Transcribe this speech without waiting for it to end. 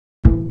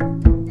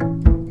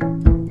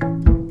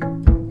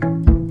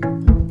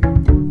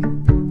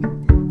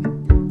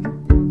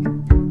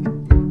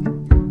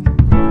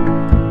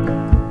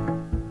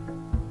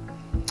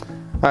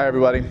Hi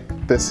everybody,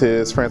 this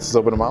is Francis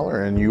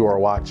Obedemoller and you are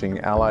watching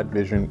Allied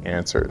Vision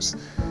Answers.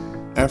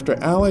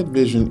 After Allied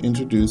Vision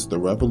introduced the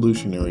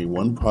revolutionary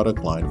one product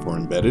line for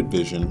embedded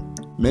vision,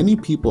 many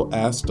people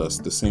asked us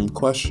the same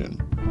question.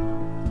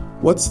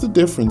 What's the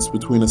difference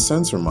between a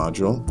sensor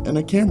module and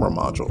a camera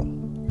module?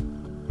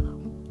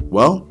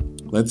 Well,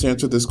 let's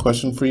answer this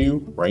question for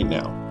you right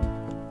now.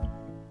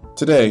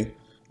 Today,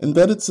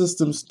 embedded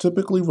systems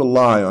typically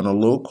rely on a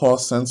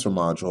low-cost sensor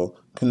module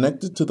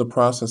connected to the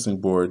processing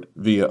board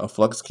via a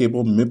flex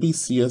cable MIPI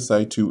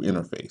CSI2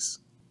 interface.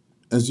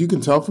 As you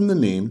can tell from the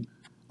name,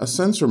 a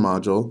sensor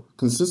module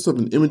consists of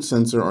an image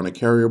sensor on a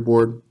carrier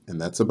board, and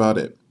that's about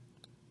it.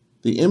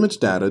 The image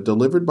data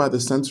delivered by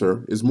the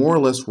sensor is more or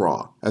less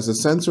raw, as the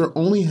sensor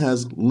only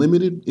has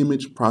limited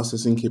image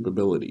processing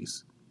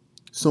capabilities.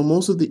 So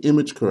most of the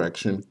image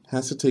correction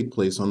has to take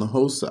place on the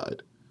host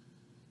side.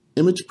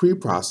 Image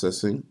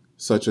pre-processing,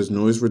 such as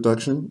noise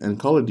reduction and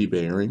color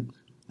debayering,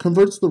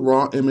 converts the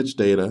raw image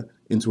data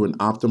into an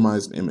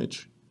optimized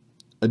image.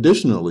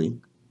 Additionally,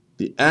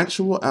 the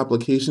actual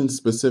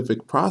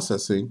application-specific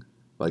processing,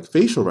 like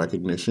facial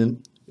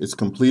recognition, is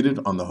completed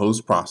on the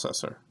host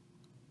processor.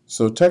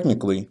 So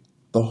technically,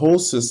 the whole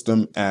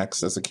system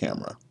acts as a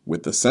camera,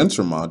 with the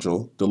sensor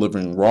module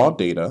delivering raw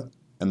data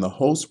and the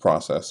host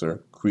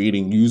processor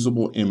creating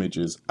usable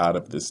images out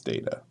of this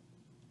data.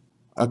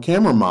 A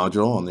camera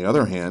module, on the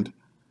other hand,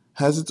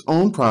 has its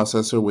own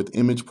processor with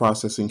image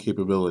processing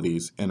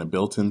capabilities and a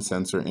built-in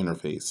sensor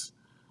interface.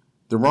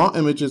 The raw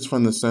images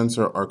from the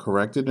sensor are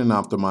corrected and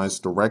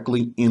optimized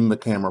directly in the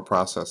camera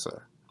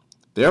processor.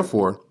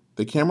 Therefore,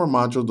 the camera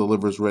module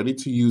delivers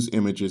ready-to-use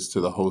images to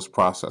the host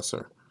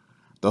processor.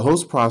 The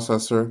host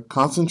processor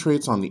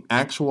concentrates on the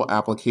actual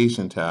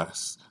application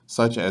tasks,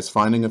 such as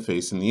finding a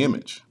face in the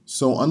image.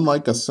 So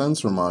unlike a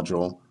sensor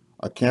module,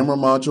 a camera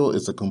module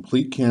is a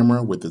complete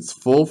camera with its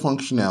full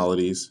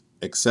functionalities,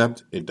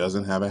 except it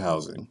doesn't have a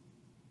housing.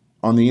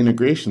 On the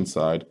integration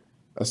side,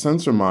 a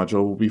sensor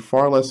module will be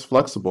far less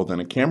flexible than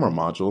a camera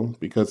module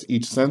because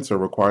each sensor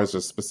requires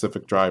a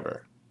specific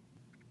driver.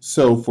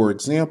 So, for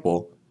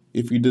example,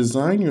 if you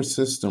design your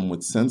system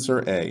with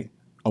sensor A,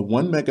 a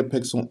 1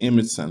 megapixel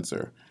image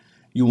sensor,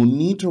 you will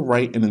need to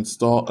write and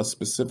install a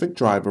specific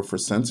driver for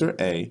sensor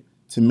A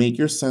to make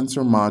your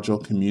sensor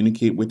module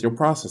communicate with your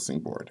processing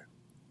board.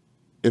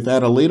 If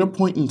at a later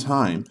point in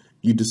time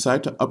you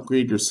decide to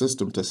upgrade your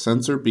system to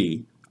sensor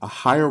B, a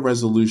higher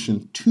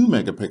resolution 2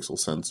 megapixel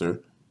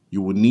sensor,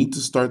 you will need to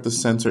start the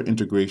sensor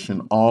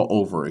integration all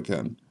over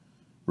again.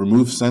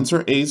 Remove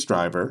sensor A's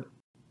driver,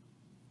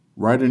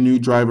 write a new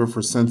driver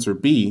for sensor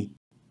B,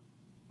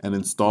 and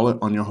install it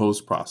on your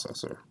host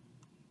processor.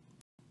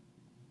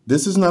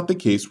 This is not the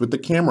case with the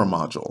camera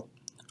module.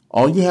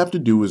 All you have to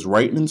do is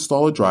write and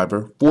install a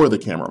driver for the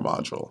camera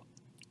module.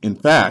 In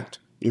fact,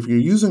 if you're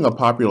using a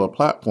popular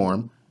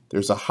platform,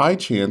 there's a high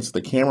chance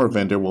the camera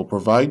vendor will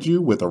provide you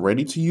with a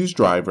ready-to-use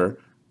driver,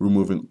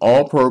 removing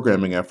all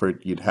programming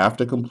effort you'd have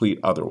to complete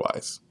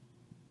otherwise.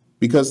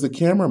 Because the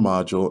camera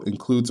module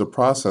includes a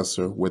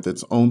processor with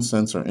its own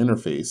sensor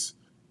interface,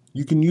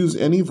 you can use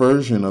any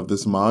version of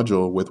this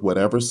module with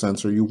whatever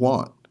sensor you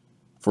want.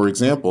 For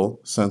example,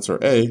 sensor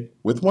A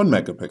with 1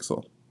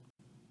 megapixel,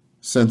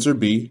 sensor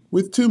B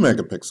with 2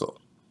 megapixel,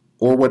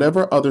 or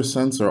whatever other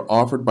sensor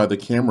offered by the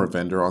camera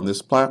vendor on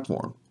this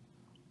platform.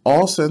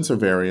 All sensor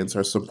variants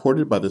are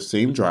supported by the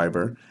same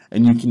driver,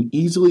 and you can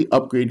easily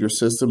upgrade your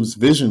system's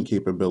vision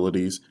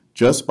capabilities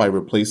just by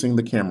replacing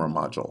the camera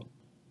module.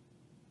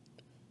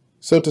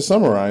 So to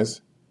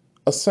summarize,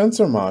 a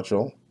sensor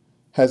module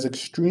has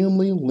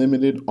extremely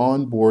limited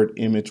onboard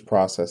image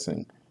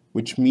processing,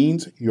 which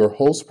means your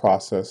host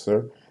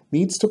processor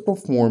needs to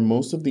perform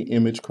most of the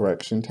image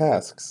correction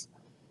tasks.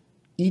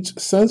 Each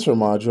sensor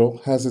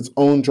module has its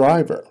own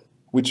driver,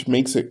 which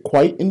makes it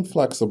quite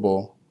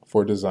inflexible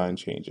for design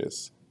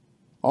changes.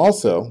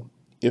 Also,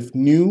 if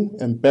new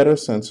and better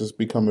sensors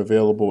become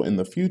available in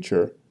the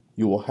future,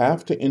 you will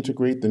have to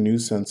integrate the new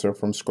sensor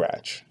from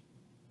scratch.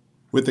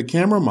 With the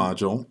camera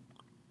module,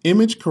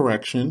 image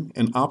correction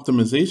and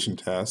optimization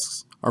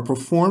tasks are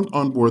performed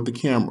on board the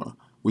camera,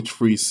 which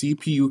frees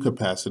CPU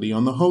capacity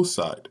on the host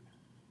side.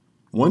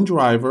 One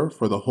driver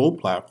for the whole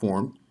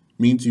platform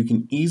means you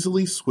can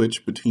easily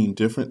switch between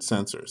different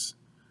sensors.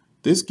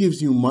 This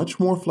gives you much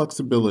more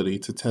flexibility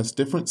to test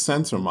different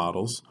sensor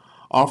models,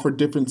 offer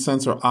different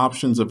sensor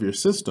options of your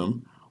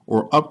system,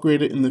 or upgrade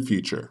it in the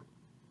future.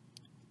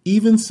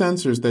 Even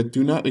sensors that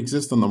do not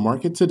exist on the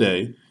market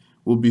today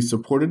will be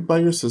supported by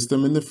your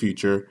system in the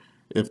future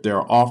if they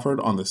are offered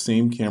on the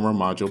same camera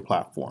module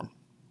platform.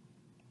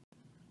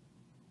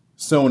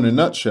 So in a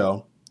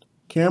nutshell,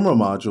 camera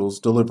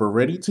modules deliver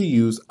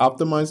ready-to-use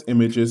optimized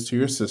images to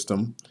your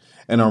system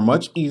and are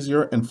much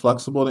easier and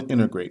flexible to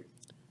integrate.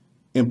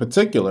 In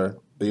particular,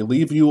 they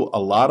leave you a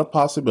lot of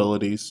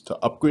possibilities to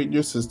upgrade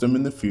your system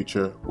in the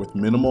future with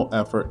minimal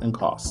effort and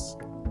costs.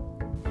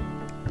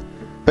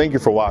 Thank you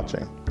for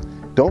watching.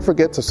 Don't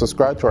forget to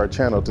subscribe to our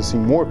channel to see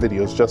more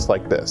videos just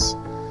like this.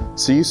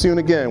 See you soon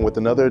again with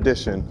another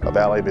edition of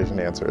Allied Vision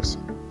Answers.